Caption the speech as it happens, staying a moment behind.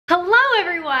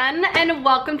everyone, and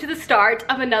welcome to the start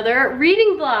of another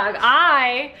reading vlog.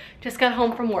 I just got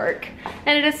home from work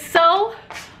and it is so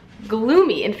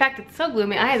gloomy. In fact, it's so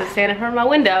gloomy I had to stand in front of my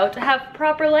window to have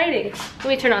proper lighting. Let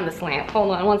me turn on this lamp.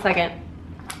 Hold on one second.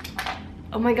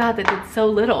 Oh my god, that did so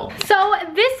little. So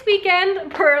this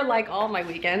weekend, per like all my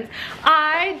weekends,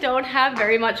 I don't have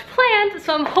very much planned,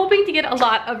 so I'm hoping to get a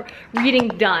lot of reading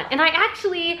done. And I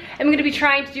actually am gonna be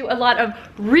trying to do a lot of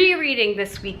rereading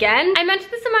this weekend. I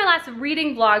mentioned this in my last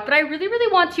reading vlog, but I really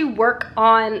want to work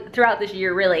on, throughout this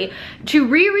year really, to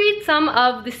reread some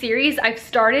of the series I've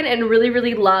started and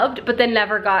really loved, but then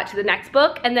never got to the next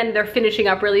book, and then they're finishing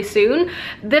up really soon.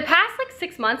 The past like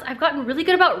 6 months, I've gotten really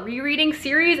good about rereading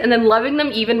series and then loving them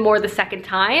even more the second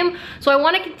time. So I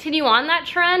want to continue on that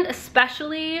trend,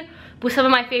 especially with some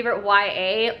of my favorite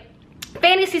YA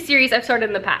fantasy series I've started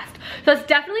in the past. So it's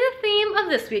definitely the theme of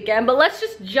this weekend, but let's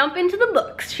just jump into the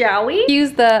books, shall we?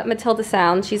 Use the Matilda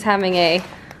sound. She's having a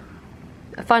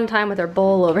fun time with her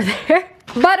bowl over there.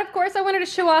 But of course I wanted to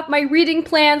show off my reading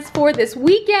plans for this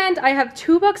weekend. I have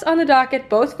 2 books on the docket,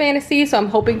 both fantasy, so I'm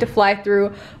hoping to fly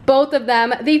through both of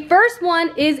them. The first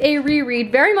one is a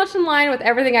reread, very much in line with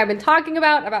everything I've been talking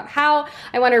about how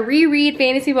I want to reread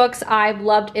fantasy books I've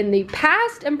loved in the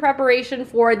past in preparation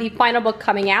for the final book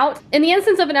coming out. In the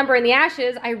instance of An Ember in the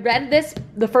Ashes, I read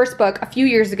the first book a few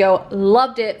years ago,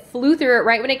 loved it, flew through it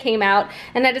right when it came out,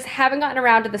 and I just haven't gotten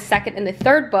around to the second and the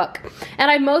third book.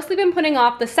 And I've mostly been putting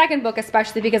off the second book,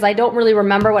 especially because I don't really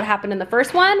remember what happened in the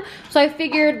first one. So I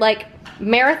figured like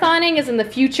marathoning is in the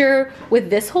future with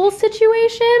this whole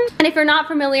situation. And if you're not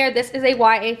familiar, this is a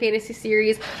YA fantasy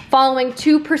series following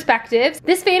 2 perspectives.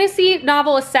 This fantasy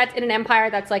novel is set in an empire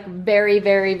that's like very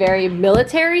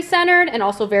military centered and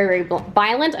also very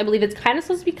violent. I believe it's kind of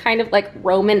supposed to be kind of like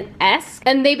Roman-esque.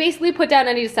 And they basically put down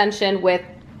any dissension with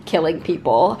killing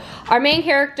people. Our main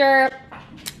character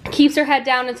keeps her head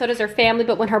down, and so does her family,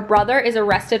 but when her brother is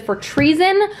arrested for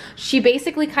treason, she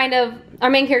basically our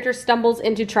main character stumbles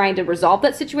into trying to resolve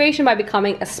that situation by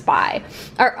becoming a spy.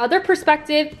 Our other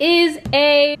perspective is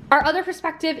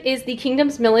the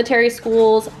kingdom's military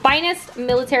school's finest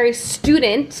military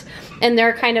student, and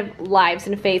their kind of lives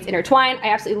and fates intertwined. I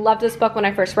absolutely loved this book when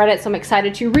I first read it, so I'm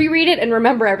excited to reread it and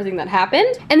remember everything that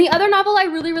happened. And the other novel I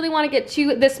really want to get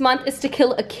to this month is To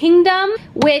Kill a Kingdom,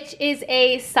 which is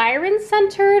a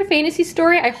siren-centered fantasy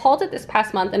story. I hauled it this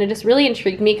past month and it just really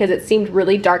intrigued me because it seemed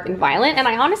really dark and violent, and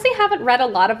I honestly haven't read a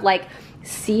lot of like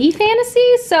sea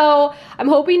fantasy, so I'm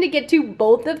hoping to get to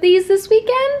both of these this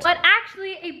weekend. But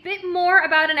actually, a bit more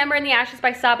about An Ember in the Ashes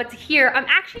by Saba Tahir. I'm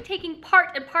actually taking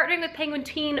part and partnering with Penguin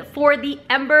Teen for the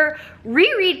Ember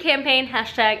Reread campaign,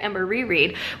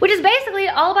 #EmberReread, which is basically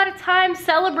all about a time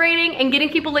celebrating and getting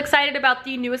people excited about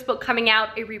the newest book coming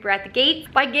out, A Reaper at the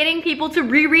Gate, by getting people to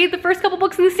reread the first couple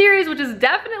books in the series, which has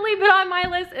definitely been on my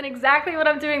list and exactly what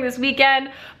I'm doing this weekend.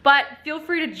 But feel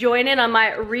free to join in on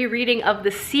my rereading of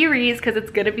the series because it's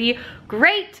gonna be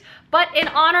great. But in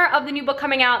honor of the new book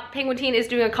coming out, Penguin Teen is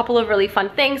doing a couple of really fun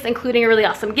things, including a really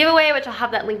awesome giveaway, which I'll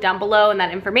have that link down below and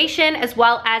that information, as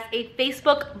well as a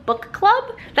Facebook book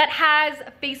club that has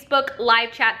Facebook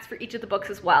live chats for each of the books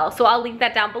as well. So I'll link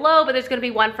that down below, but there's gonna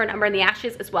be one for An Ember in the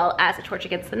Ashes as well as A Torch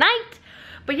Against the Night.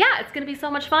 But yeah, it's gonna be so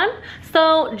much fun.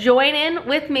 So join in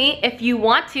with me if you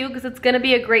want to, because it's gonna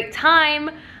be a great time,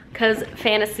 because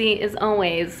fantasy is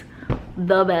always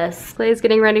the best. Clay's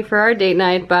getting ready for our date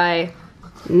night by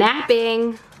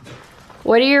napping.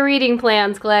 What are your reading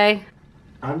plans, Clay?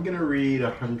 I'm gonna read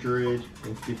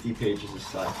 150 pages of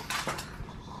stuff.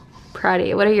 Proud of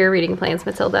you. What are your reading plans,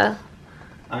 Matilda?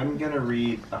 I'm gonna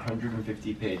read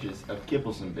 150 pages of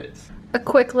Kibbles and Bits. A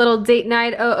quick little date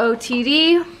night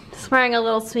OOTD. Just wearing a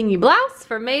little swingy blouse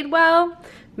from Madewell.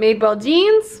 Madewell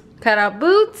jeans, cut out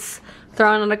boots,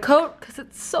 throwing on a coat because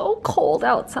it's so cold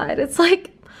outside. It's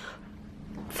like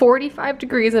 45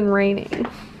 degrees and raining.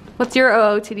 What's your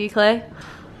OOTD, Clay?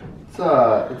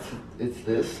 It's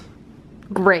this.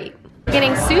 Great.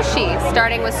 Getting sushi,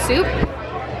 starting with soup,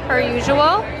 per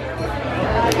usual.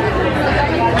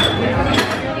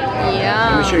 Yum.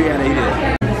 Let me show you how to eat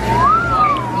it.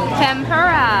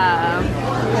 Tempura.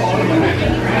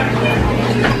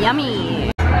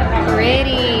 Yummy.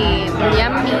 Pretty.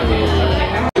 Yummy.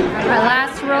 Our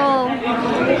last roll.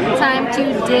 Time to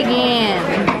dig in.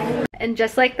 And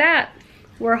just like that,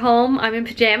 we're home. I'm in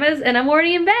pajamas and I'm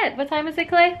already in bed. What time is it,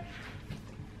 Clay?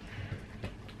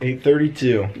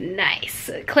 8:32. Nice.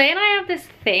 Clay and I have this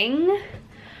thing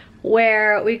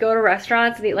where we go to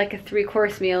restaurants and eat like a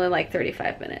 3-course meal in like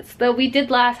 35 minutes. Though we did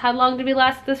last, how long did we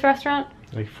last at this restaurant?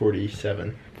 Like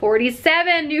 47.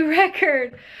 47, new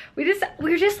record. We're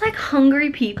just like hungry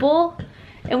people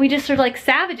and we just are like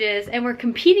savages, and we're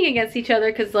competing against each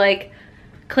other because like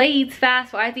Clay eats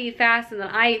fast, so I have to eat fast, and then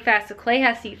I eat fast, so Clay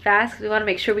has to eat fast because we want to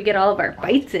make sure we get all of our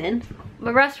bites in.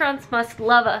 But restaurants must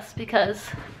love us because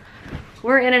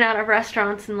we're in and out of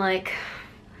restaurants in like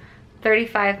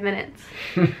 35 minutes.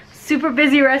 Super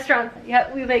busy restaurants.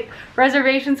 Yeah, we make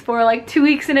reservations for like 2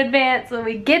 weeks in advance, and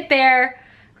we get there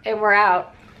and we're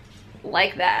out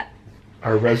like that.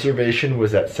 Our reservation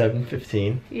was at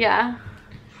 7:15. Yeah.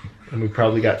 And we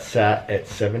probably got sat at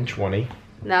 7:20.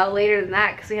 No, later than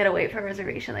that because we had to wait for a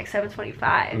reservation like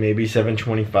 7:25. Maybe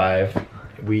 7:25.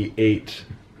 We ate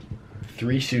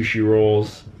 3 sushi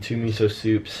rolls, 2 miso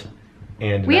soups,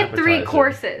 and we had appetizer. 3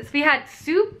 courses. We had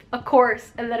soup, a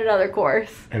course, and then another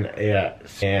course. And yeah,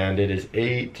 and it is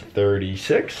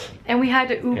 8:36. And we had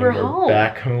to Uber and we're home.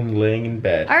 back home, laying in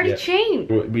bed. I already changed.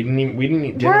 We didn't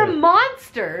eat dinner. We're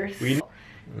monsters.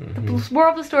 Mm-hmm. The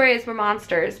moral of the story is we're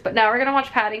monsters. But now we're gonna watch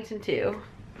Paddington 2.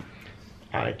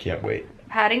 I can't wait.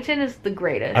 Paddington is the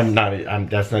greatest.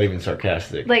 That's not even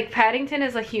sarcastic. Like, Paddington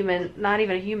is a human, not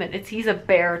even a human. He's a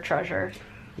bear treasure.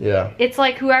 Yeah. It's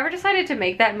like whoever decided to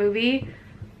make that movie,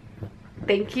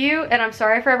 thank you. And I'm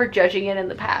sorry for ever judging it in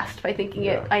the past by thinking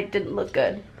I didn't look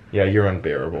good. Yeah, you're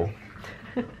unbearable.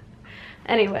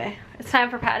 Anyway, it's time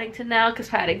for Paddington now because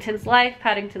Paddington's life,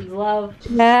 Paddington's love.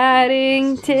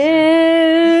 Paddington,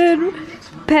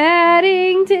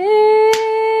 Paddington.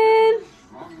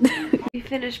 We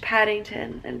finished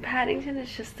Paddington, and Paddington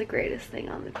is just the greatest thing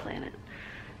on the planet.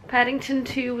 Paddington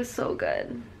 2 was so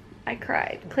good. I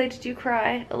cried. Clay, did you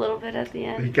cry a little bit at the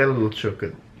end? He got a little choked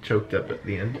up at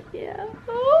the end. Yeah.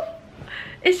 Oh.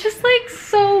 It's just like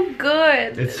so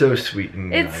good. It's so sweet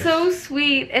and It's nice. so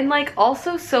sweet and like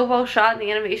also so well shot, and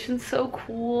the animation's so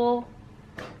cool.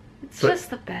 It's just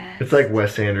the best. It's like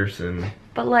Wes Anderson.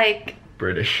 But like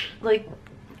British. Like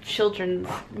children's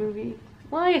movie.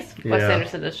 Well, I guess Wes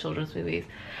Anderson does children's movies.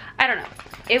 I don't know.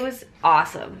 It was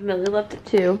awesome. Millie loved it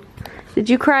too. Did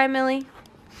you cry, Millie?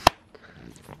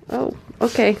 Oh,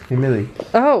 okay. Hey, Millie.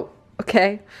 Oh,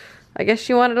 okay. I guess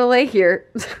she wanted to lay here.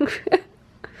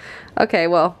 Okay,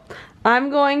 well, I'm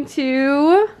going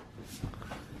to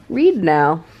read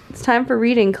now. It's time for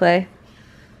reading, Clay.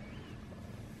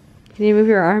 Can you move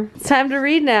your arm? It's time to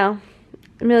read now.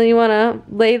 Amelia, you want to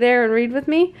lay there and read with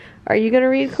me? Are you going to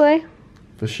read, Clay?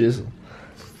 The shizzle.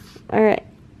 All right,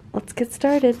 let's get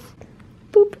started.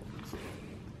 Boop.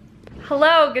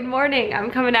 Hello, good morning. I'm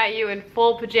coming at you in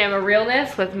full pajama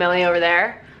realness with Millie over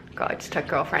there. Girl, I just took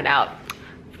girlfriend out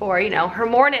for, you know, her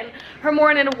morning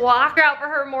walk. Out for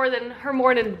her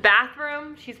morning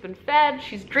bathroom. She's been fed,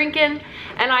 she's drinking,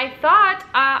 and I thought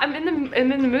I'm in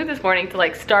the mood this morning to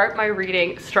like start my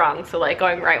reading strong, so like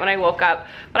going right when I woke up.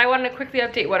 But I wanted to quickly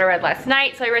update what I read last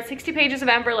night. So I read 60 pages of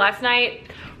Ember last night.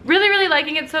 Really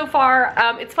liking it so far.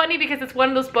 It's funny because it's one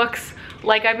of those books,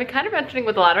 like I've been kind of mentioning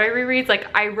with a lot of my rereads, like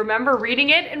I remember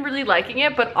reading it and really liking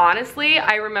it, but honestly,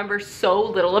 I remember so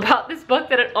little about this book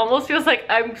that it almost feels like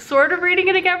I'm sort of reading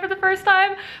it again for the first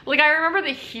time. Like I remember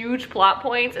the huge plot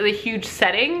points and the huge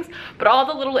settings, but all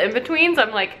the little in-betweens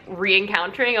I'm like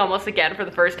re-encountering almost again for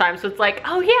the first time. So it's like,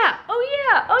 oh yeah,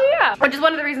 oh yeah, oh yeah. Which is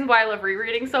one of the reasons why I love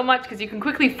rereading so much, because you can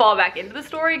quickly fall back into the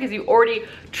story because you already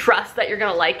trust that you're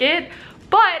gonna like it.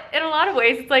 But in a lot of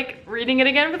ways, it's like reading it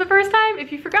again for the first time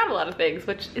if you forgot a lot of things,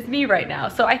 which is me right now.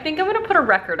 So I think I'm gonna put a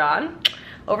record on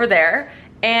over there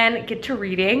and get to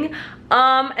reading.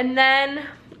 And then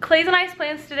Clay's and I's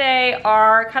plans today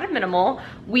are kind of minimal.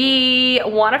 We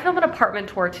wanna film an apartment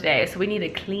tour today, so we need to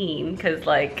clean because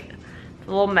like, it's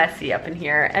a little messy up in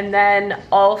here. And then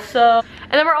we're also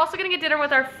gonna get dinner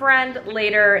with our friend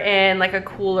later in like a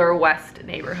cooler west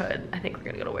neighborhood. I think we're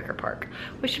gonna go to Wicker Park,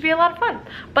 which should be a lot of fun.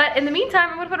 But in the meantime,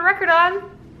 I'm gonna put a record on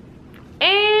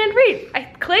and read.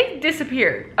 Clay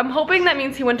disappeared. I'm hoping that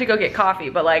means he went to go get coffee,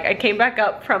 but like I came back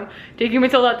up from taking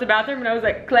Matilda out to the bathroom and I was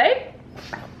like, Clay?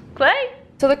 Clay?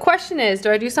 So the question is,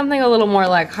 do I do something a little more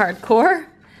like hardcore?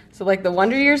 So like the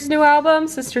Wonder Years' new album,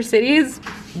 Sister Cities,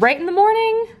 right in the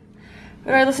morning?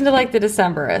 Or I listen to like the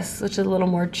Decemberists, which is a little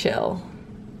more chill.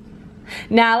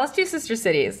 Now let's do Sister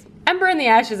Cities. Ember in the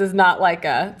Ashes is not like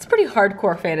it's pretty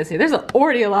hardcore fantasy. There's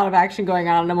already a lot of action going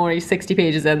on and I'm already 60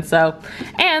 pages in, so.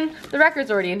 And the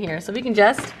record's already in here, so we can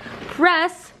just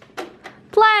press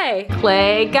play.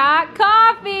 Clay got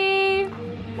coffee.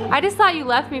 I just thought you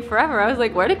left me forever. I was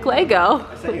like, where did Clay go?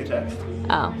 I sent you a text.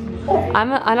 Oh.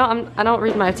 I don't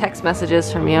read my text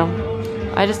messages from you.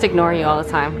 I just ignore you all the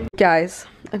time. Guys,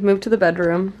 I've moved to the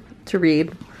bedroom to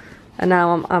read, and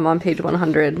now I'm on page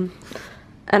 100.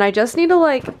 And I just need to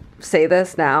like say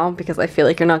this now because I feel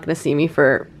like you're not gonna see me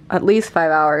for at least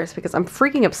 5 hours because I'm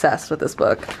freaking obsessed with this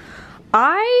book.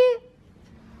 I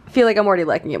feel like I'm already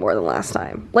liking it more than last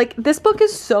time. Like, this book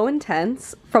is so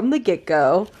intense from the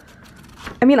get-go.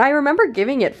 I mean, I remember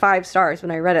giving it 5 stars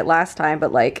when I read it last time,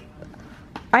 but like,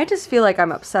 I just feel like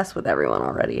I'm obsessed with everyone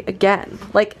already. Again,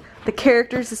 like, the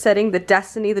characters, the setting, the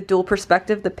destiny, the dual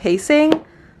perspective, the pacing.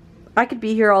 I could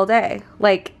be here all day.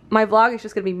 Like, my vlog is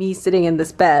just gonna be me sitting in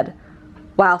this bed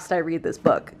whilst I read this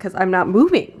book, because I'm not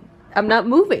moving. I'm not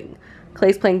moving.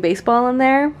 Clay's playing baseball in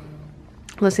there.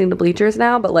 Listening to Bleachers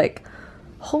now, but like,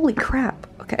 holy crap.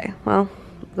 Okay, well,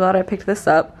 glad I picked this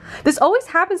up. This always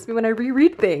happens to me when I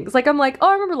reread things. Like, I'm like, oh,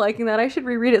 I remember liking that. I should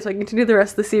reread it so I can continue the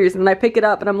rest of the series. And then I pick it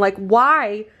up and I'm like,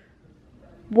 why?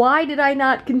 Why did I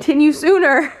not continue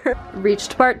sooner?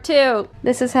 Reached part 2.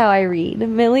 This is how I read.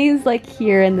 Millie's like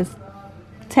here in this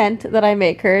tent that I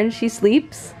make her and she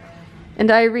sleeps. And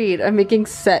I read. I'm making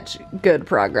such good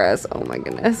progress. Oh my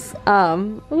goodness.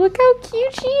 Look how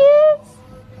cute she is.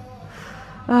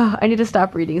 Oh, I need to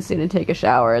stop reading soon and take a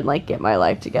shower and like get my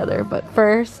life together. But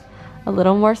first, a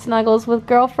little more snuggles with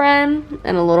girlfriend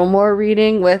and a little more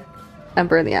reading with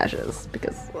Ember in the Ashes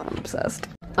because I'm obsessed.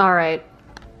 All right,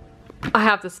 I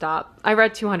have to stop. I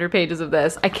read 200 pages of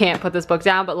this. I can't put this book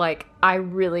down, but like, I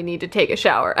really need to take a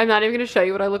shower. I'm not even gonna show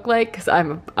you what I look like because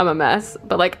I'm a mess,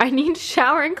 but like, I need to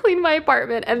shower and clean my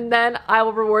apartment and then I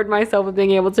will reward myself with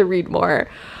being able to read more.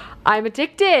 I'm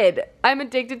addicted. I'm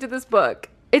addicted to this book.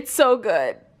 It's so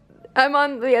good. I'm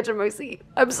on the edge of my seat.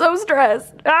 I'm so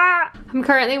stressed. Ah! I'm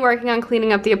currently working on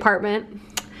cleaning up the apartment.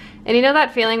 And you know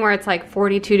that feeling where it's like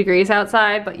 42 degrees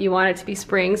outside, but you want it to be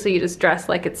spring, so you just dress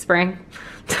like it's spring?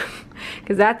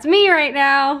 Because that's me right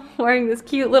now, wearing this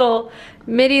cute little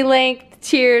midi-length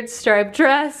tiered striped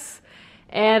dress.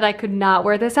 And I could not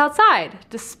wear this outside.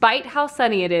 Despite how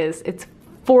sunny it is, it's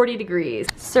 40 degrees.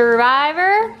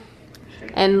 Survivor.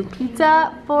 And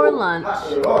pizza for lunch.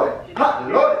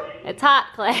 It's hot,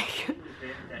 Clay.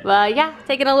 But yeah,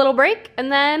 taking a little break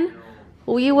and then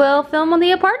we will film on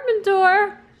the apartment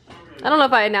tour. I don't know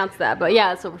if I announced that, but yeah,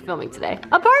 that's what we're filming today.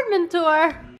 Apartment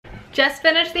tour. Just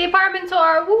finished the apartment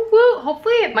tour. Woo woo.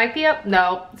 Hopefully it might be up.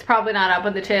 No, it's probably not up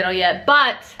on the channel yet,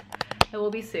 but it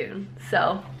will be soon.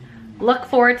 So look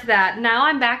forward to that. Now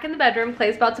I'm back in the bedroom.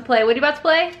 Clay's about to play. What are you about to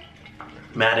play?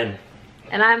 Madden.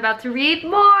 And I'm about to read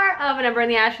more of An Ember in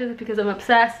the Ashes because I'm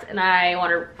obsessed and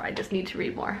I just need to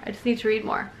read more. I just need to read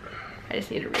more. I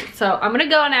just need to read. So I'm gonna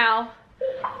go now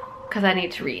because I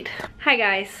need to read. Hi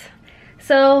guys.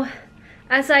 So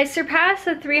as I surpass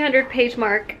the 300 page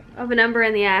mark of An Ember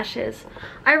in the Ashes,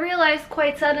 I realized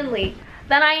quite suddenly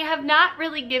that I have not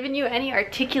really given you any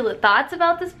articulate thoughts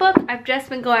about this book. I've just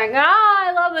been going,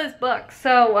 I love this book.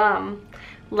 So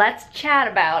let's chat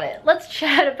about it. Let's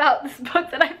chat about this book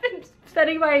that I've been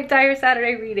spending my entire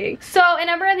Saturday reading. So An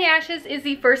Ember in the Ashes is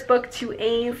the first book to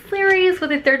a series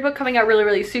with a 3rd book coming out really,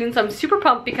 really soon. So I'm super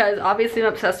pumped because obviously I'm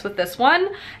obsessed with this one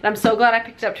and I'm so glad I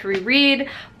picked it up to reread,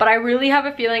 but I really have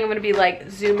a feeling I'm gonna be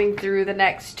like zooming through the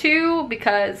next 2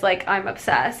 because like I'm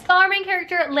obsessed. So our main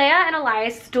character, Leia and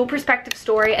Elias, dual perspective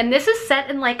story, and this is set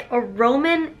in like a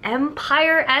Roman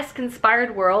Empire-esque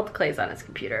inspired world. Clay's on his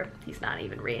computer. He's not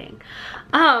even reading.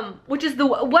 Which is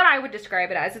what I would describe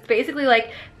it as. It's basically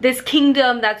like this kingdom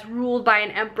that's ruled by an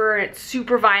emperor and it's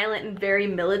super violent and very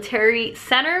military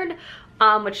centered,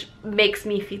 which makes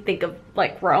me think of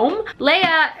like Rome.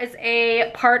 Leia is a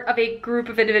part of a group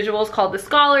of individuals called the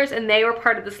Scholars, and they were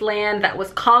part of this land that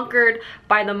was conquered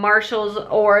by the marshals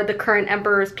or the current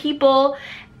emperor's people,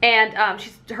 and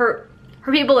her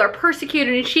people are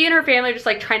persecuted and she and her family are just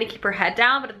like trying to keep her head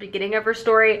down. But at the beginning of her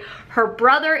story, her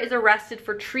brother is arrested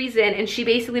for treason and she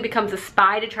basically becomes a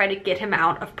spy to try to get him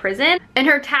out of prison. And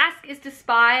her task is to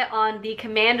spy on the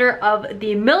commander of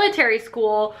the military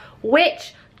school,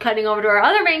 which, cutting over to our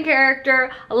other main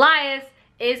character, Elias,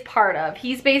 is part of.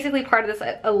 He's basically part of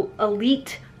this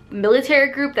elite military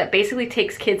group that basically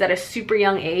takes kids at a super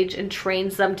young age and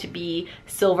trains them to be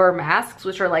silver masks,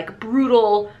 which are like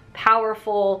brutal,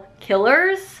 powerful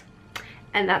killers.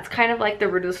 And that's kind of like the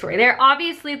root of the story there.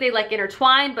 Obviously they like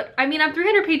intertwine, but I mean, I'm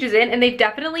 300 pages in and they've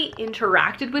definitely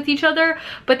interacted with each other,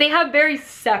 but they have very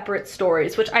separate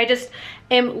stories, which I just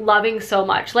am loving so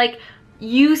much. Like,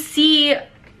 you see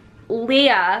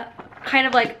Leia kind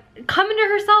of like come into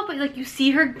herself, but like you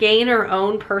see her gain her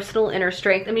own personal inner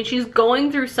strength. I mean, she's going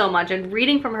through so much, and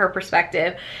reading from her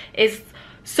perspective is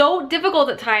so difficult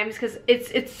at times because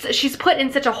she's put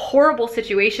in such a horrible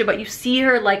situation, but you see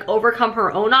her like overcome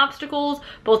her own obstacles,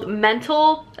 both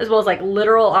mental as well as like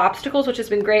literal obstacles, which has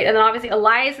been great. And then obviously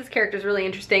Elias's character is really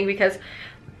interesting because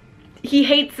he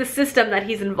hates the system that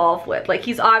he's involved with. Like,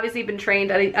 he's obviously been trained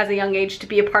as a young age to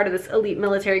be a part of this elite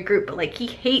military group, but like he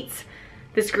hates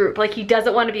this group. Like, he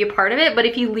doesn't want to be a part of it, but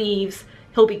if he leaves,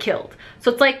 he'll be killed.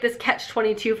 So it's like this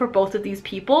catch-22 for both of these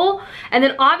people. And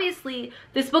then obviously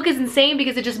this book is insane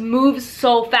because it just moves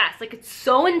so fast. Like, it's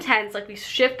so intense. Like, we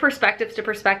shift perspectives to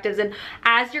perspectives, and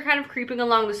as you're kind of creeping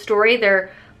along the story,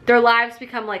 their lives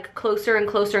become like closer and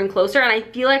closer and closer. And I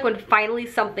feel like when finally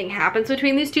something happens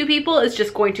between these two people, it's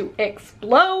just going to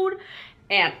explode.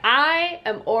 And I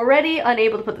am already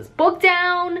unable to put this book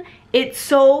down. It's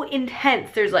so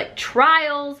intense. There's like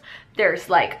trials, there's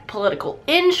like political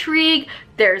intrigue,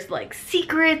 there's like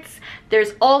secrets,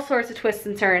 there's all sorts of twists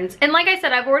and turns. And like I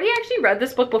said, I've already actually read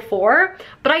this book before,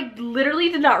 but I literally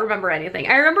did not remember anything.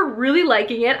 I remember really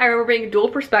liking it. I remember being dual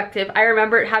perspective. I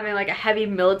remember it having like a heavy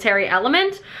military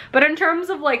element, but in terms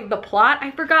of like the plot,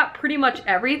 I forgot pretty much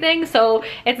everything. So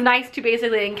it's nice to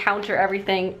basically encounter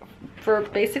everything for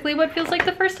basically what feels like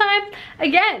the first time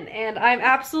again, and I'm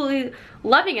absolutely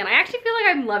loving it. I actually feel like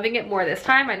I'm loving it more this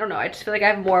time. I don't know, I just feel like I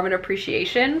have more of an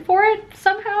appreciation for it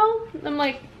somehow. I'm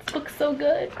like, this book's so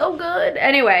good, so good.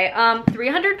 Anyway,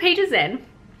 300 pages in.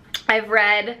 I've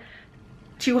read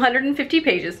 250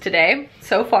 pages today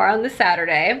so far on this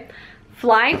Saturday.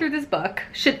 Flying through this book.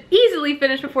 Should easily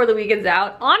finish before the weekend's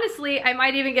out. Honestly, I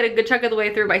might even get a good chunk of the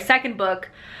way through my second book,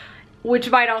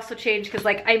 which might also change because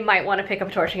like I might want to pick up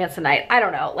A Torch Against the Night. I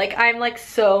don't know, like I'm like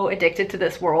so addicted to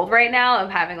this world right now.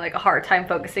 I'm having like a hard time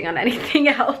focusing on anything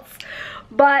else.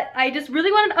 But I just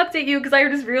really wanted to update you because I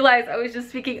just realized I was just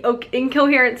speaking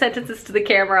incoherent sentences to the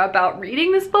camera about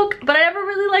reading this book, but I never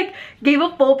really like gave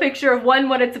a full picture of one,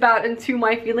 what it's about, and two,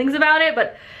 my feelings about it.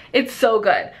 But it's so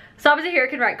good. Sabaa Tahir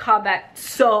can write combat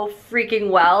so freaking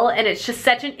well, and it's just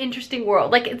such an interesting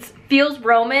world. Like, it feels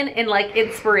Roman in like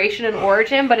inspiration and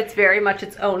origin, but it's very much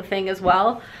its own thing as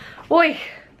well. Boy.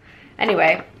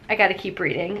 Anyway, I gotta keep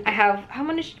reading. I have, how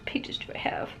many pages do I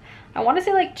have? I want to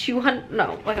say like 200,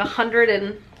 no, like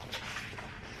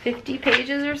 150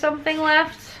 pages or something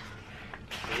left.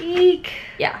 Eek.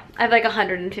 Yeah, I have like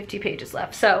 150 pages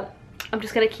left. So I'm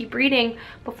just gonna keep reading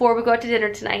before we go out to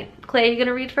dinner tonight. Clay, are you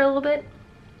gonna read for a little bit?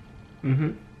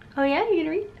 Mm-hmm. Oh yeah, you gonna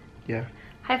read? Yeah.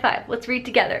 High five, let's read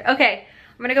together. Okay,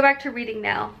 I'm gonna go back to reading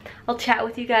now. I'll chat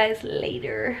with you guys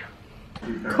later.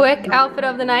 Quick outfit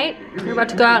of the night. We're about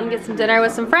to go out and get some dinner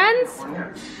with some friends.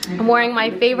 I'm wearing my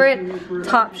favorite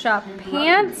Topshop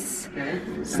pants.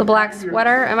 It's the black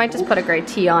sweater. I might just put a gray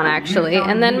tee on actually.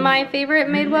 And then my favorite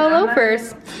Madewell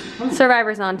loafers.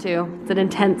 Survivor's on too. It's an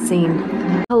intense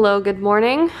scene. Hello, good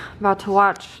morning. I'm about to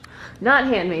watch, not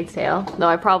Handmaid's Tale, though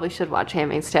I probably should watch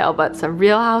Handmaid's Tale, but some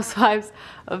Real Housewives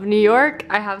of New York.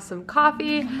 I have some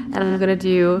coffee and I'm gonna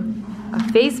do a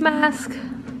face mask.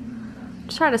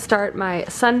 Just trying to start my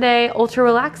Sunday ultra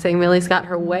relaxing. Millie's got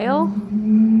her whale.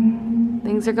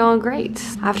 Things are going great.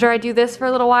 After I do this for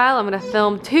a little while, I'm gonna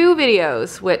film 2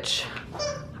 videos, which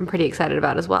I'm pretty excited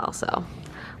about as well, so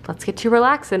let's get to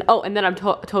relaxing. Oh, and then I'm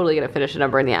totally gonna finish An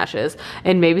Ember in the Ashes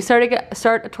and maybe start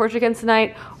A Torch Against the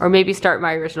Night, or maybe start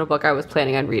my original book I was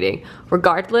planning on reading.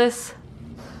 Regardless,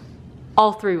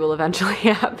 all 3 will eventually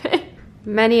happen.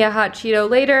 Many a hot Cheeto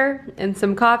later and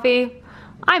some coffee.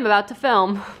 I'm about to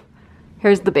film.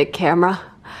 Here's the big camera.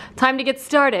 Time to get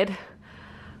started.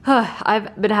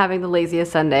 I've been having the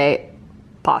laziest Sunday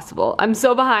possible. I'm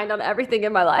so behind on everything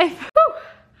in my life. Whew.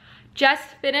 Just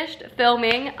finished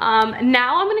filming.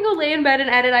 Now I'm gonna go lay in bed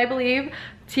and edit, I believe.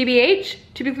 TBH,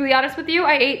 to be completely honest with you,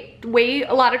 I ate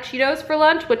a lot of Cheetos for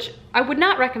lunch, which I would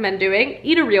not recommend doing.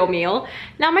 Eat a real meal.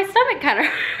 Now my stomach kind of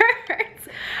hurts.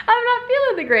 I'm not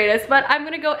feeling the greatest, but I'm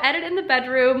gonna go edit in the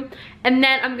bedroom, and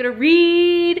then I'm gonna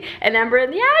read An Ember in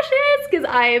the Ashes, because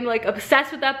I am like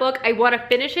obsessed with that book. I wanna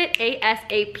finish it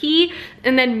ASAP,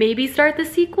 and then maybe start the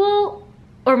sequel,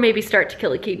 or maybe start To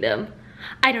Kill a Kingdom.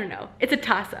 I don't know, it's a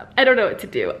toss-up. I don't know what to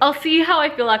do. I'll see how I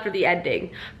feel after the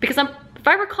ending, because if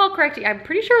I recall correctly, I'm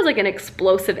pretty sure it was like an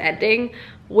explosive ending,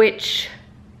 which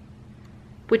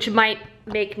might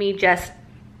make me just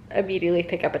immediately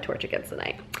pick up A Torch Against the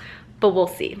Night. But we'll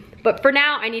see. But for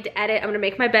now, I need to edit. I'm gonna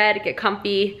make my bed, get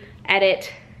comfy,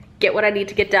 edit, get what I need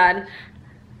to get done.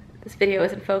 This video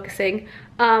isn't focusing,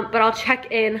 but I'll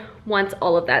check in once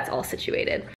all of that's all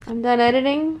situated. I'm done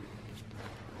editing,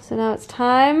 so now it's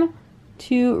time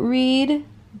to read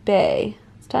Bay.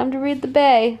 It's time to read the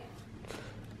Bay.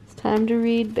 It's time to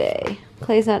read Bay.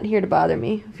 Clay's not here to bother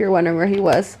me, if you're wondering where he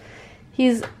was.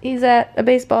 He's at a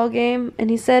baseball game,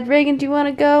 and he said, "Reagan, do you want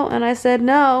to go?" And I said,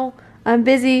 "No, I'm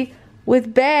busy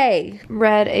with Bay."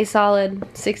 Read a solid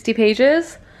 60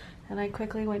 pages, and I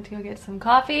quickly went to go get some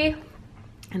coffee,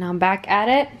 and I'm back at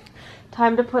it.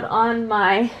 Time to put on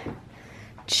my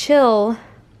chill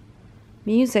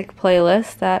music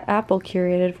playlist that Apple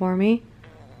curated for me.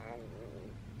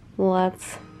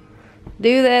 Let's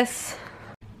do this.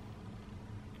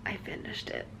 I I finished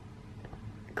it.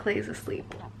 Clay's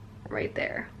asleep right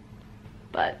there.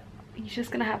 But he's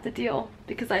just gonna have to deal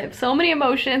because I have so many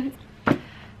emotions.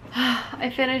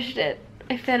 I finished it.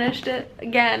 I finished it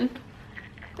again.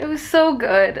 It was so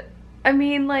good. I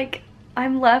mean, like,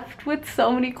 I'm left with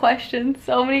so many questions,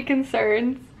 so many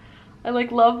concerns. I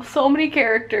like love so many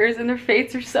characters and their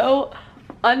fates are so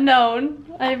unknown.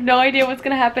 I have no idea what's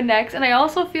gonna happen next. And I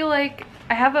also feel like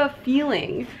I have a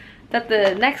feeling that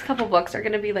the next couple books are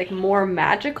gonna be like more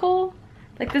magical.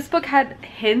 Like this book had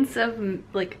hints of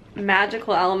like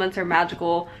magical elements or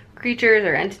magical creatures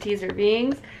or entities or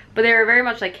beings, but they were very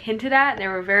much like hinted at and they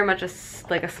were very much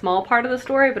like a small part of the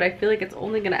story, but I feel like it's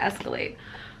only gonna escalate.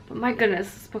 But my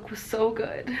goodness, this book was so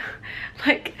good.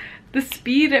 Like the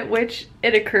speed at which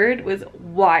it occurred was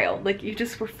wild. Like you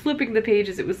just were flipping the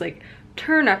pages. It was like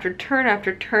turn after turn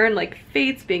after turn, like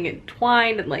fates being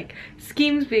entwined and like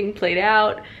schemes being played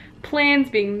out, plans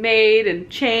being made and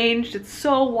changed. It's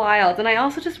so wild. And I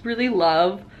also just really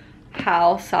love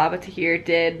how Sabaa Tahir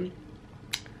did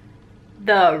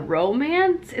the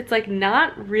romance. It's like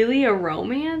not really a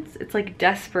romance. It's like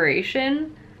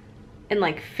desperation and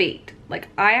like fate. Like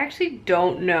I actually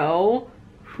don't know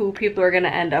who people are gonna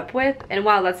end up with. And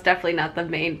while that's definitely not the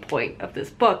main point of this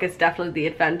book, it's definitely the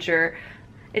adventure.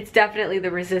 It's definitely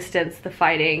the resistance, the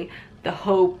fighting, the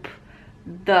hope,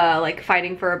 the like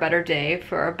fighting for a better day,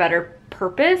 for a better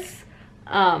purpose.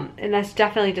 And that's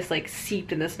definitely just like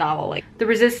seeped in this novel. Like the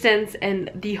resistance and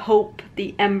the hope,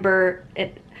 the ember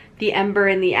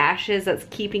and the ashes that's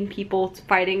keeping people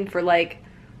fighting for like,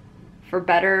 for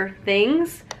better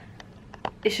things.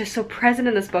 It's just so present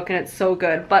in this book and it's so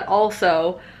good. But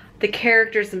also the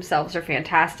characters themselves are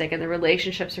fantastic and the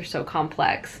relationships are so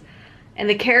complex. And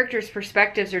the characters'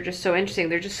 perspectives are just so interesting.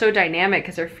 They're just so dynamic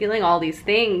because they're feeling all these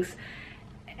things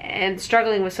and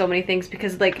struggling with so many things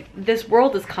because like this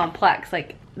world is complex.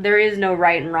 Like there is no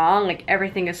right and wrong. Like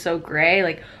everything is so gray.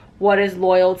 Like what is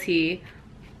loyalty?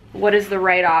 What is the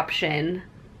right option?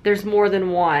 There's more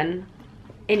than one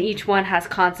and each one has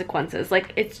consequences.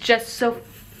 Like it's just so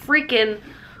freaking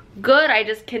good. I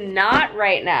just cannot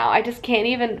right now. I just can't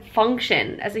even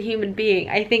function as a human being.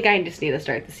 I think I just need to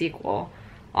start the sequel.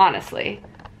 Honestly,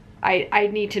 I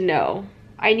need to know.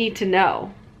 I need to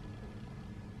know.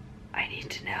 I need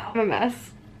to know. I'm a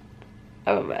mess.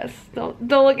 I'm a mess. Don't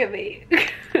look at me.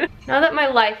 Now that my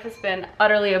life has been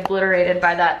utterly obliterated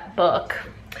by that book,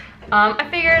 I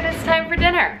figured it's time for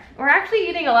dinner. We're actually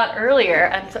eating a lot earlier.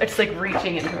 I'm just like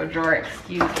reaching into a drawer,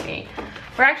 excuse me.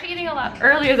 We're actually eating a lot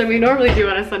earlier than we normally do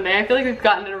on a Sunday. I feel like we've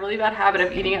gotten in a really bad habit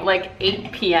of eating at like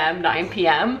 8 p.m., 9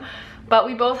 p.m. But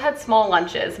we both had small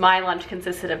lunches. My lunch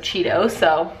consisted of Cheetos,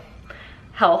 so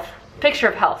health, picture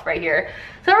of health right here.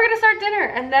 So we're gonna start dinner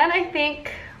and then I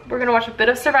think we're gonna watch a bit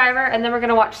of Survivor and then we're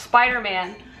gonna watch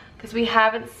Spider-Man because we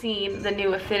haven't seen the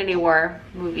new Infinity War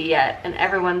movie yet and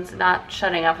everyone's not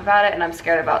shutting up about it and I'm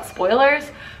scared about spoilers.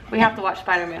 We have to watch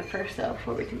Spider-Man first though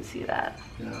before we can see that.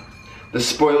 Yeah. The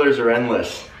spoilers are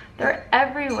endless. They're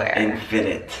everywhere.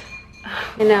 Infinite.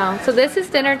 I know. So this is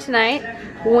dinner tonight.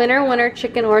 Winner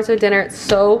chicken orzo dinner. It's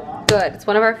so good. It's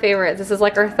one of our favorites. This is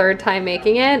like our third time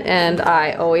making it and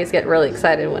I always get really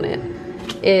excited when it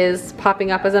is popping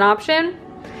up as an option.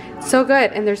 It's so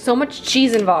good and there's so much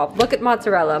cheese involved. Look at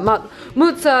mozzarella.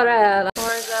 Mozzarella.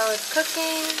 Orzo is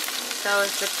cooking. So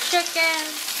is the chicken.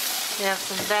 We have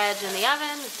some veg in the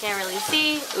oven. You can't really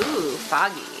see. Ooh,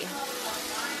 foggy.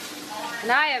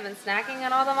 Now I have been snacking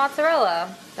on all the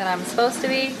mozzarella that I'm supposed to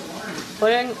be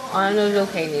putting on the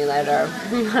zucchini later.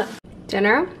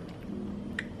 Dinner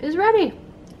is ready.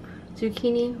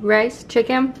 Zucchini, rice,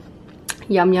 chicken.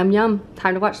 Yum, yum, yum.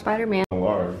 Time to watch Spider-Man.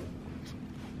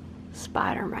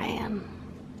 Spider-Man.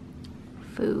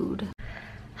 Food.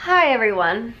 Hi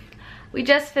everyone. We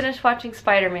just finished watching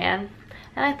Spider-Man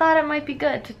and I thought it might be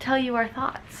good to tell you our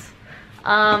thoughts.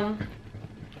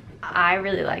 I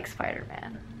really like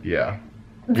Spider-Man. Yeah.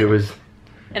 It was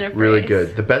really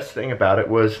good. The best thing about it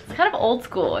was it's kind of old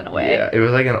school in a way. Yeah, it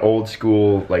was like an old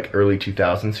school, like early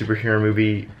 2000s superhero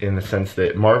movie in the sense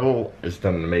that Marvel has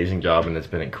done an amazing job and it's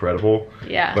been incredible.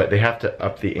 Yeah. But they have to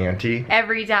up the ante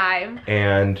every time.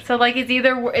 And so like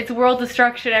it's world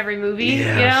destruction every movie,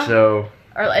 yeah, you know? So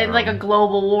or it's like a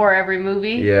global war every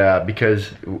movie. Yeah, because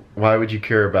why would you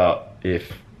care about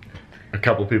if a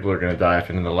couple people are gonna die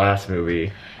in the last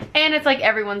movie? And it's like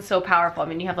everyone's so powerful. I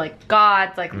mean, you have like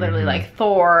gods, like literally like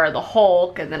Thor, the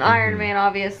Hulk, and then Iron Man,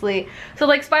 obviously. So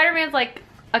like Spider-Man's like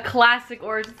a classic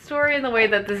origin story in the way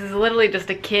that this is literally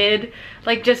just a kid,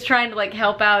 like just trying to like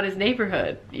help out his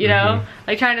neighborhood, you know?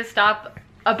 Like trying to stop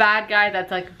a bad guy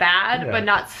that's like bad, Yeah. but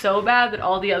not so bad that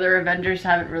all the other Avengers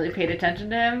haven't really paid attention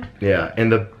to him. Yeah,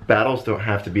 and the battles don't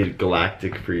have to be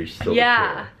galactic for you still to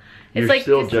care. It's You're like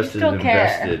still you just still as care.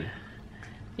 invested,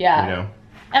 Yeah. you know?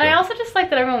 And I So- also just like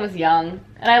that everyone was young.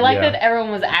 And I like Yeah. that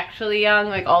everyone was actually young,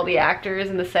 like all the actors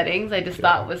and the settings I just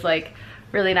thought was like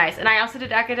really nice. And I also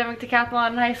did academic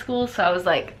decathlon in high school, so I was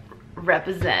like,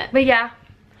 represent. But yeah,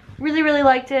 really, really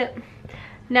liked it.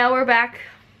 Now we're back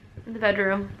in the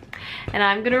bedroom and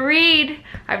I'm gonna read.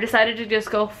 I've decided to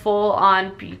just go full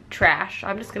on be trash.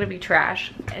 I'm just gonna be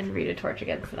trash and read A Torch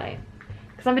Against the Night.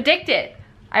 Because I'm addicted.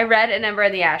 I read An Ember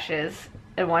in the Ashes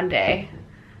in one day.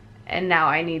 And now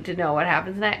I need to know what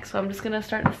happens next. So I'm just gonna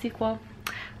start the sequel.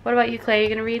 What about you, Clay? You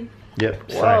gonna read?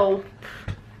 Yep. Whoa.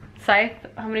 Scythe,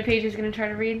 how many pages are you gonna try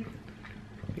to read?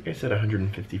 I think I said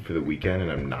 150 for the weekend,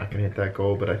 and I'm not gonna hit that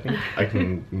goal, but I think I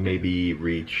can maybe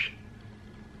reach.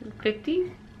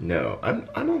 50? No, I'm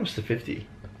almost to 50.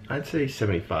 I'd say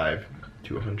 75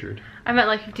 to 100 I'm at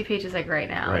like 50 pages like right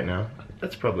now. right now.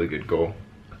 That's probably a good goal.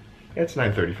 Yeah, it's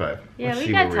 9:35. Yeah, Let's we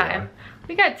see got where time.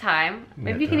 We got time. We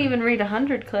Maybe got you can time. even read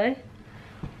 100, Clay.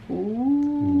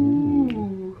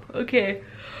 Ooh. Okay.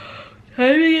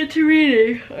 Time to get to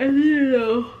reading. I need to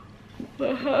know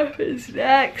what happens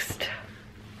next.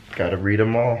 Gotta read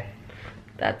them all.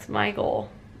 That's my goal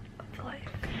of life.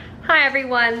 Hi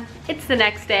everyone, it's the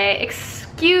next day.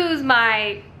 Excuse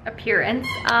my appearance.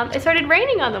 It started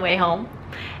raining on the way home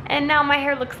and now my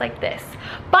hair looks like this.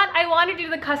 But I wanted to do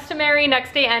the customary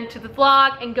next day end to the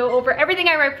vlog and go over everything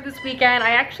I read for this weekend.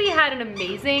 I actually had an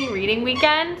amazing reading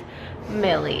weekend.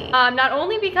 Millie. Not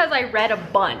only because I read a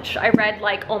bunch, I read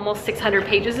like almost 600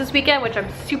 pages this weekend, which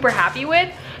I'm super happy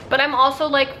with, but I'm also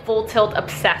like full tilt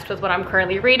obsessed with what I'm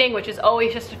currently reading, which is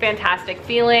always just a fantastic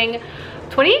feeling.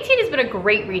 2018 has been a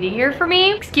great reading year for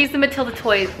me. Excuse the Matilda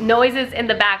toys noises in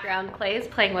the background. Clay is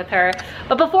playing with her.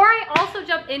 But before I also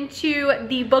jump into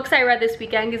the books I read this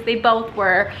weekend, because they both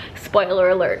were, spoiler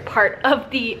alert, part of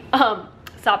the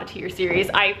Saboteur series.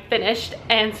 I finished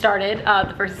and started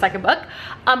the first and second book.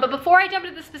 But before I jump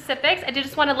into the specifics, I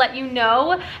just want to let you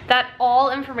know that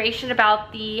all information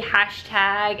about the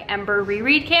hashtag Ember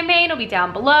Reread campaign will be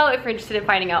down below if you're interested in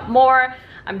finding out more.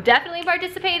 I'm definitely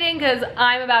participating because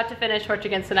I'm about to finish Torch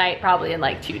Against the Night probably in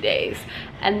like 2 days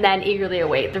and then eagerly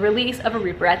await the release of A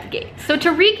Reaper at the Gate. So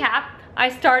to recap, I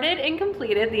started and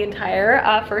completed the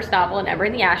entire first novel, An Ember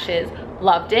in the Ashes.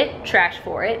 Loved it, trashed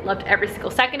for it, loved every single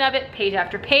second of it, page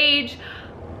after page.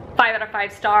 5 out of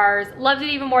 5 stars. Loved it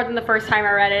even more than the first time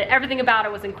I read it. Everything about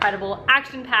it was incredible.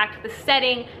 Action-packed, the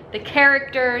setting, the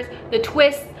characters, the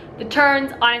twists, the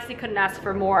turns. Honestly, couldn't ask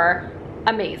for more.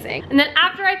 Amazing. And then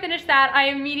after I finished that, I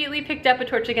immediately picked up A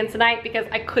Torch Against the Night because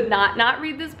I could not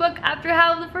read this book after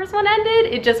how the first one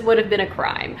ended. It just would have been a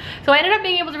crime. So I ended up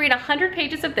being able to read 100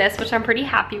 pages of this, which I'm pretty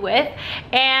happy with.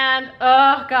 And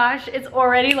oh gosh, it's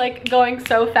already like going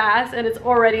so fast and it's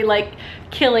already like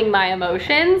killing my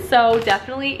emotions. So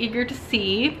definitely eager to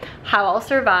see how I'll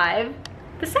survive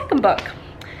the second book.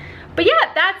 But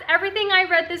yeah, that's everything I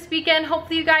read this weekend.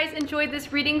 Hopefully you guys enjoyed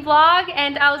this reading vlog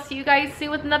and I'll see you guys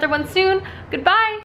soon with another one soon. Goodbye.